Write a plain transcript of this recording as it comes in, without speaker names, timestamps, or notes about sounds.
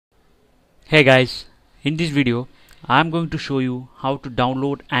Hey guys, in this video I am going to show you how to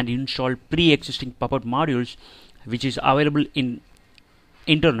download and install pre-existing Puppet modules which is available in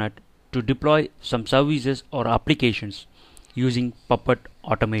internet to deploy some services or applications using Puppet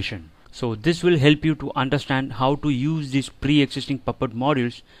automation. So this will help you to understand how to use these pre-existing Puppet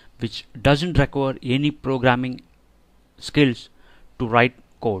modules which doesn't require any programming skills to write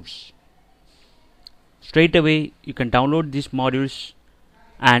codes. Straight away you can download these modules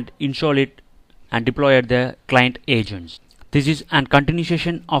and install it and deploy at the client agents. This is a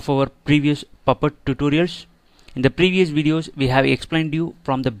continuation of our previous Puppet tutorials. In the previous videos we have explained you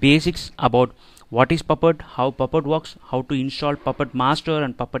from the basics about what is Puppet, how Puppet works, how to install Puppet master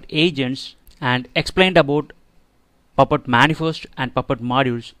and Puppet agents, and explained about Puppet manifest and Puppet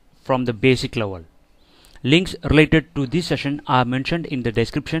modules from the basic level. Links related to this session are mentioned in the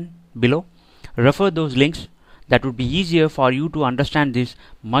description below. Refer those links. That would be easier for you to understand this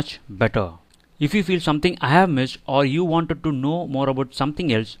much better. If you feel something I have missed or you wanted to know more about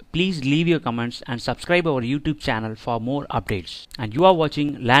something else, please leave your comments and subscribe our YouTube channel for more updates. And you are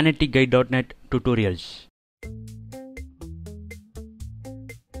watching LearnItGuide.net tutorials.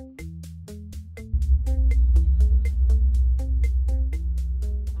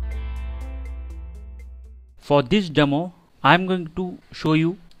 For this demo, I am going to show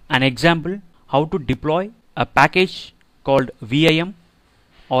you an example how to deploy a package called VIM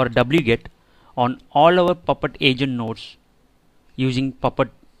or wget on all our Puppet agent nodes using Puppet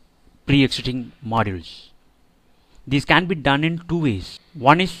pre-existing modules. This can be done in two ways.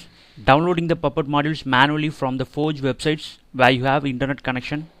 One is downloading the Puppet modules manually from the Forge websites where you have internet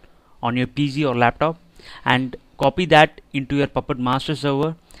connection on your PC or laptop, and copy that into your Puppet master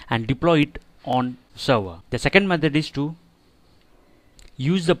server and deploy it on server. The second method is to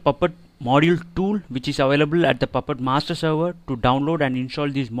use the Puppet module tool which is available at the Puppet master server to download and install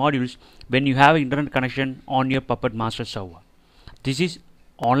these modules when you have internet connection on your Puppet master server. This is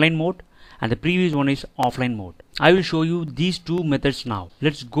online mode and the previous one is offline mode. I will show you these two methods now.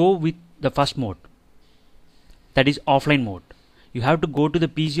 Let's go with the first mode, that is offline mode. You have to go to the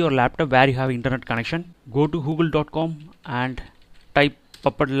PC or laptop where you have internet connection. Go to google.com and type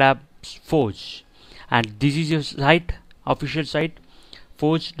Puppet Labs Forge, and this is your site, official site,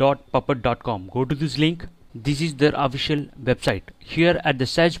 forge.puppet.com. Go to this link. This is their official website. Here at the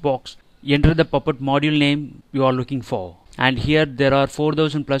search box, enter the Puppet module name you are looking for, and here there are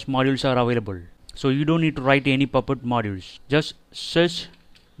 4000 plus modules are available, so you don't need to write any Puppet modules. Just search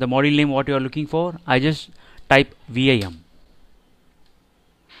the module name what you are looking for. I just type VIM.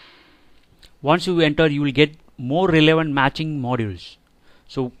 Once you enter, you will get more relevant matching modules,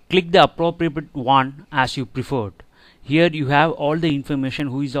 so click the appropriate one as you preferred. Here you have all the information,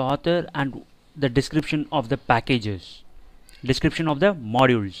 who is the author and the description of the packages, description of the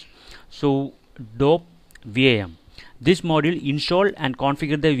modules. So dope VIM, this module install and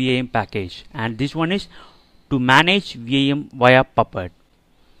configure the VIM package, and this one is to manage VIM via Puppet.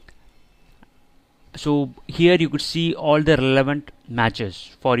 So here you could see all the relevant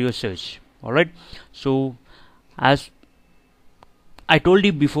matches for your search. Alright, so as I told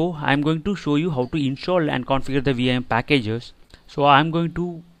you before, I am going to show you how to install and configure the VIM packages. So I am going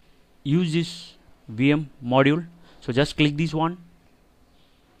to use this VIM module. So just click this one,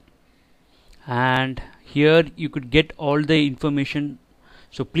 and here you could get all the information.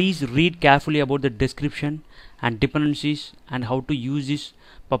 So please read carefully about the description and dependencies and how to use this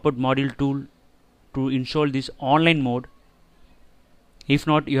Puppet module tool to install this online mode. If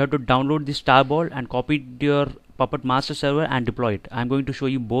not, you have to download this tarball and copy it to your Puppet master server and deploy it. I am going to show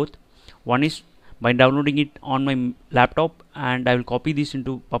you both. One is by downloading it on my laptop, and I will copy this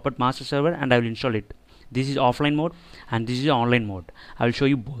into Puppet master server and I will install it. This is offline mode and this is online mode. I will show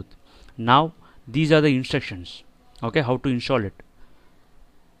you both. Now these are the instructions, okay, how to install it.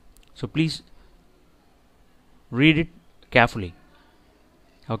 So please read it carefully.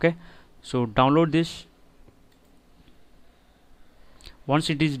 Okay, so download this.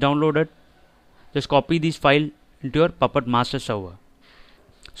 Once it is downloaded, just copy this file into your Puppet master server.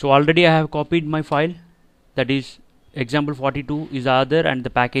 So already I have copied my file, that is example 42 is the other, and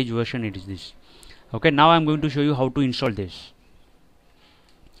the package version it is this. Okay, now I am going to show you how to install this.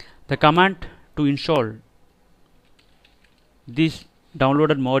 The command to install this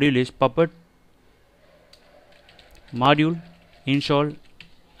downloaded module is Puppet module install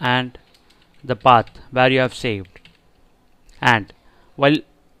and the path where you have saved. And while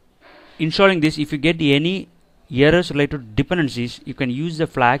installing this, if you get any errors related to dependencies, you can use the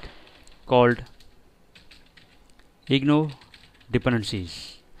flag called ignore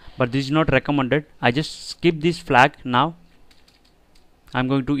dependencies, but this is not recommended. I just skip this flag. Now I'm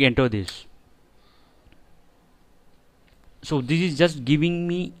going to enter this. So this is just giving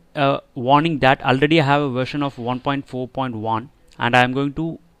me a warning that already I have a version of 1.4.1 and I am going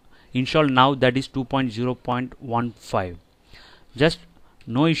to install now, that is 2.0.15. just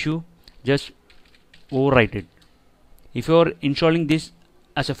no issue, just overwrite it. If you are installing this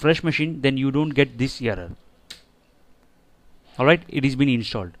as a fresh machine, then you don't get this error. Alright, it is been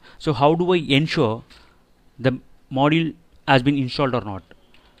installed. So how do I ensure the module has been installed or not?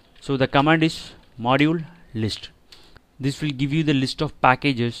 So the command is module list. This will give you the list of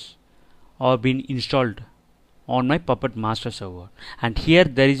packages or been installed on my Puppet master server, and here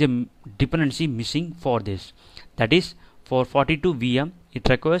there is a dependency missing for this. That is, for 42 VM it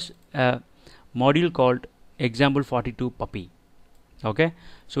requires a module called example 42 puppy. Okay,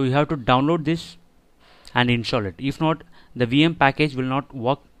 so you have to download this and install it. If not, the VM package will not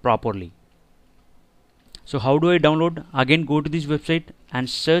work properly. So how do I download? Again, go to this website and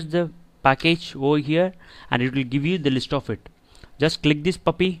search the package over here and it will give you the list of it. Just click this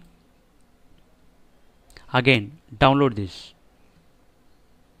puppy, again download this.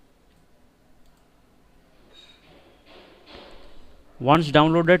 Once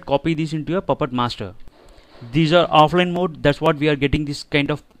downloaded, copy this into your Puppet master. These are offline mode, that's what we are getting this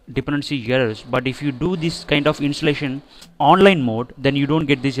kind of dependency errors. But if you do this kind of installation online mode, then you don't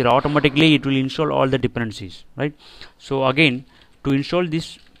get this error. Automatically it will install all the dependencies, right? So again, to install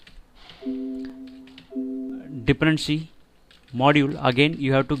this dependency module, again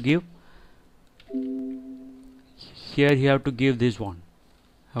you have to give, here you have to give this one.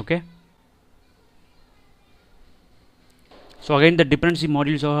 Okay, so again the dependency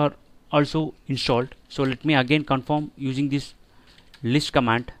modules are also installed. So let me again confirm using this list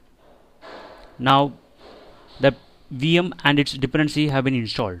command. Now the VM and its dependency have been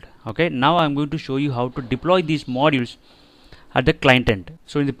installed. Okay, now I'm going to show you how to deploy these modules at the client end.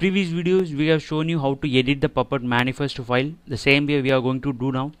 So in the previous videos we have shown you how to edit the Puppet manifest file. The same way we are going to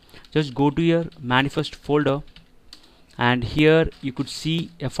do now. Just go to your manifest folder and here you could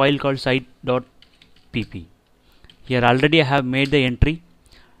see a file called site.pp. Here already I have made the entry.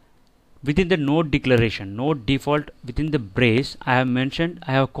 Within the node declaration, node default, within the brace, I have mentioned,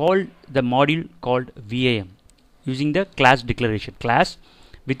 I have called the module called VAM using the class declaration. Class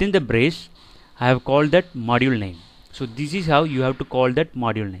within the brace, I have called that module name. So this is how you have to call that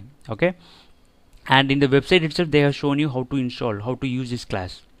module name. Okay, and in the website itself they have shown you how to install, how to use this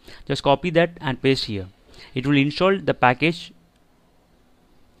class. Just copy that and paste here. It will install the package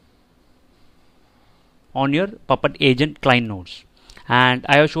on your Puppet agent client nodes. And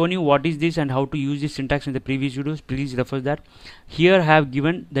I have shown you what is this and how to use this syntax in the previous videos. Please refer that. Here I have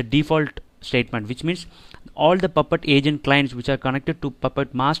given the default statement, which means all the Puppet agent clients which are connected to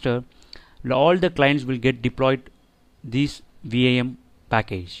Puppet master, all the clients will get deployed this VAM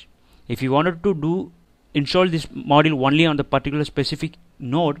package. If you wanted to install this module only on the particular specific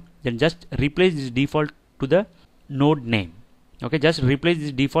node, then just replace this default to the node name. Okay, just replace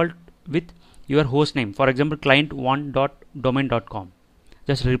this default with your host name, for example client1.domain.com.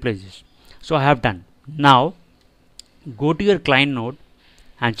 just replace this. So I have done. Now go to your client node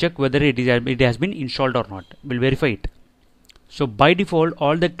and check whether it has been installed or not. We'll verify it. So by default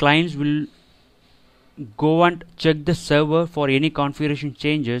all the clients will go and check the server for any configuration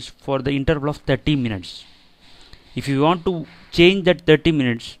changes for the interval of 30 minutes. If you want to change that 30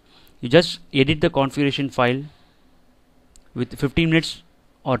 minutes, you just edit the configuration file with 15 minutes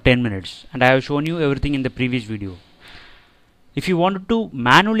or 10 minutes, and I have shown you everything in the previous video. If you wanted to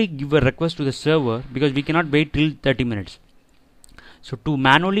manually give a request to the server, because we cannot wait till 30 minutes, so to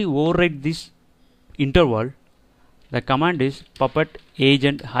manually override this interval, the command is puppet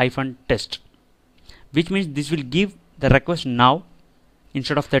agent -test, which means this will give the request now.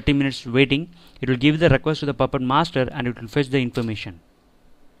 Instead of 30 minutes waiting, it will give the request to the Puppet master and it will fetch the information.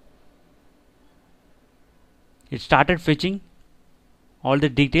 It started fetching all the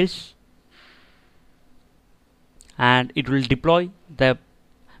details and it will deploy the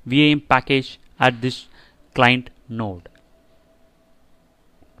VAM package at this client node.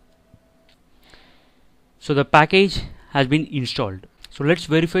 So the package has been installed. So let's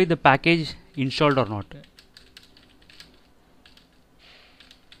verify the package installed or not.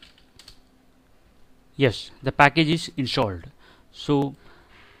 Yes, the package is installed. So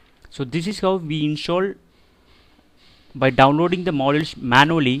this is how we install by downloading the modules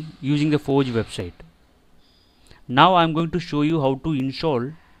manually using the Forge website. Now I am going to show you how to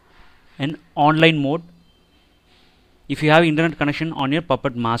install an online mode if you have internet connection on your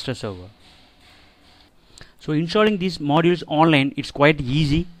Puppet master server. So installing these modules online, it's quite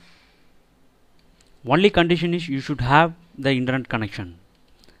easy. Only condition is you should have the internet connection.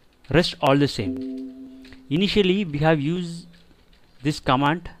 Rest all the same. Initially we have used this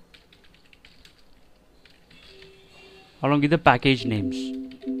command along with the package names,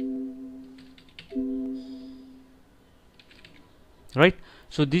 right?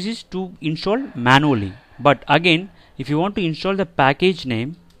 So this is to install manually, but again if you want to install the package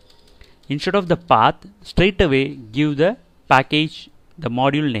name, instead of the path, straight away give the package, the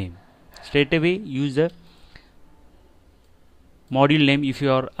module name. Straight away use the module name if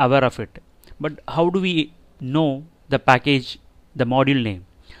you are aware of it. But how do we know the package, the module name?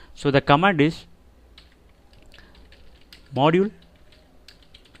 So the command is module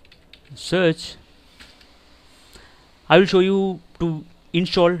search. I will show you to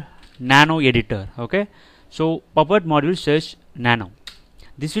install nano editor. Okay, so Puppet module search nano.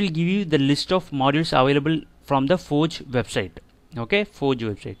 This will give you the list of modules available from the Forge website. Okay, Forge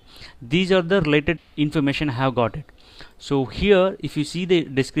website. These are the related information I have got it. So here if you see the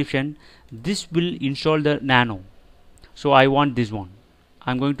description, this will install the nano. So I want this one.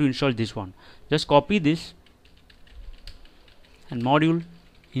 I'm going to install this one. Just copy this and module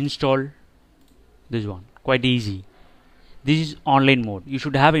install this one. Quite easy. This is online mode. You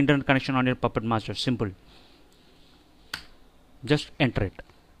should have internet connection on your Puppet Master. Simple. Just enter it.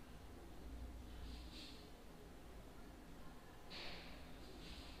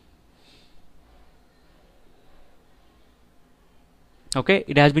 Okay,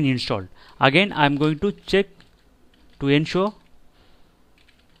 it has been installed. Again I am going to check to ensure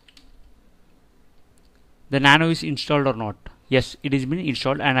the nano is installed or not. Yes, it has been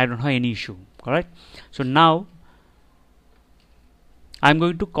installed and I don't have any issue. Correct. So now I am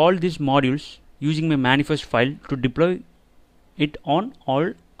going to call these modules using my manifest file to deploy it on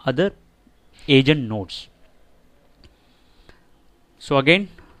all other agent nodes. So again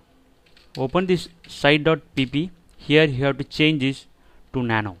open this site.pp. Here you have to change this to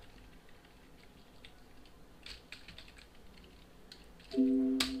nano.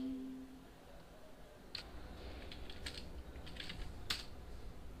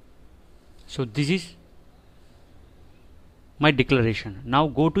 So this is my declaration. Now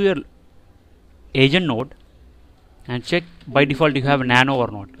go to your agent node and check by default you have a nano or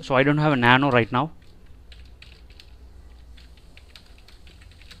not. So I don't have a nano right now.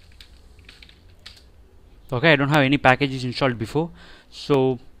 Okay, I don't have any packages installed before.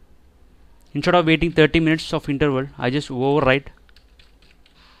 So instead of waiting 30 minutes of interval, I just overwrite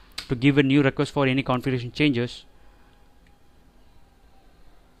to give a new request for any configuration changes.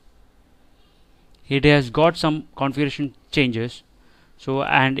 It has got some configuration changes, so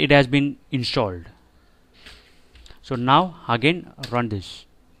and it has been installed. So now again run this.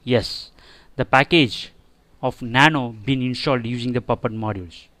 Yes, the package of nano been installed using the Puppet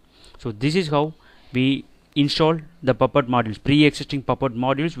modules. So this is how we install the Puppet modules, pre-existing Puppet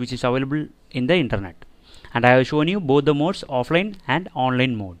modules which is available in the internet. And I have shown you both the modes, offline and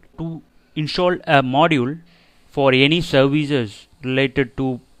online mode. To install a module for any services related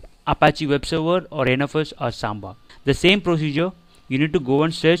to Apache web server or NFS or Samba, the same procedure, you need to go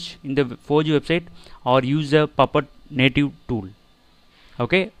and search in the Forge website or use the Puppet native tool.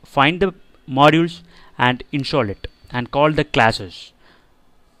 Okay, find the modules and install it and call the classes.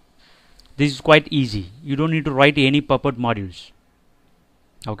 This is quite easy. You don't need to write any Puppet modules.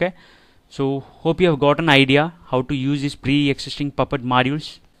 Okay, so hope you have got an idea how to use these pre-existing Puppet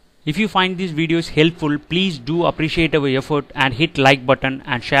modules. If you find these videos helpful, please do appreciate our effort and hit like button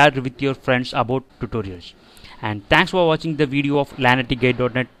and share with your friends about tutorials. And thanks for watching the video of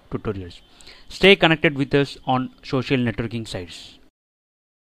LANetGuide.net tutorials. Stay connected with us on social networking sites.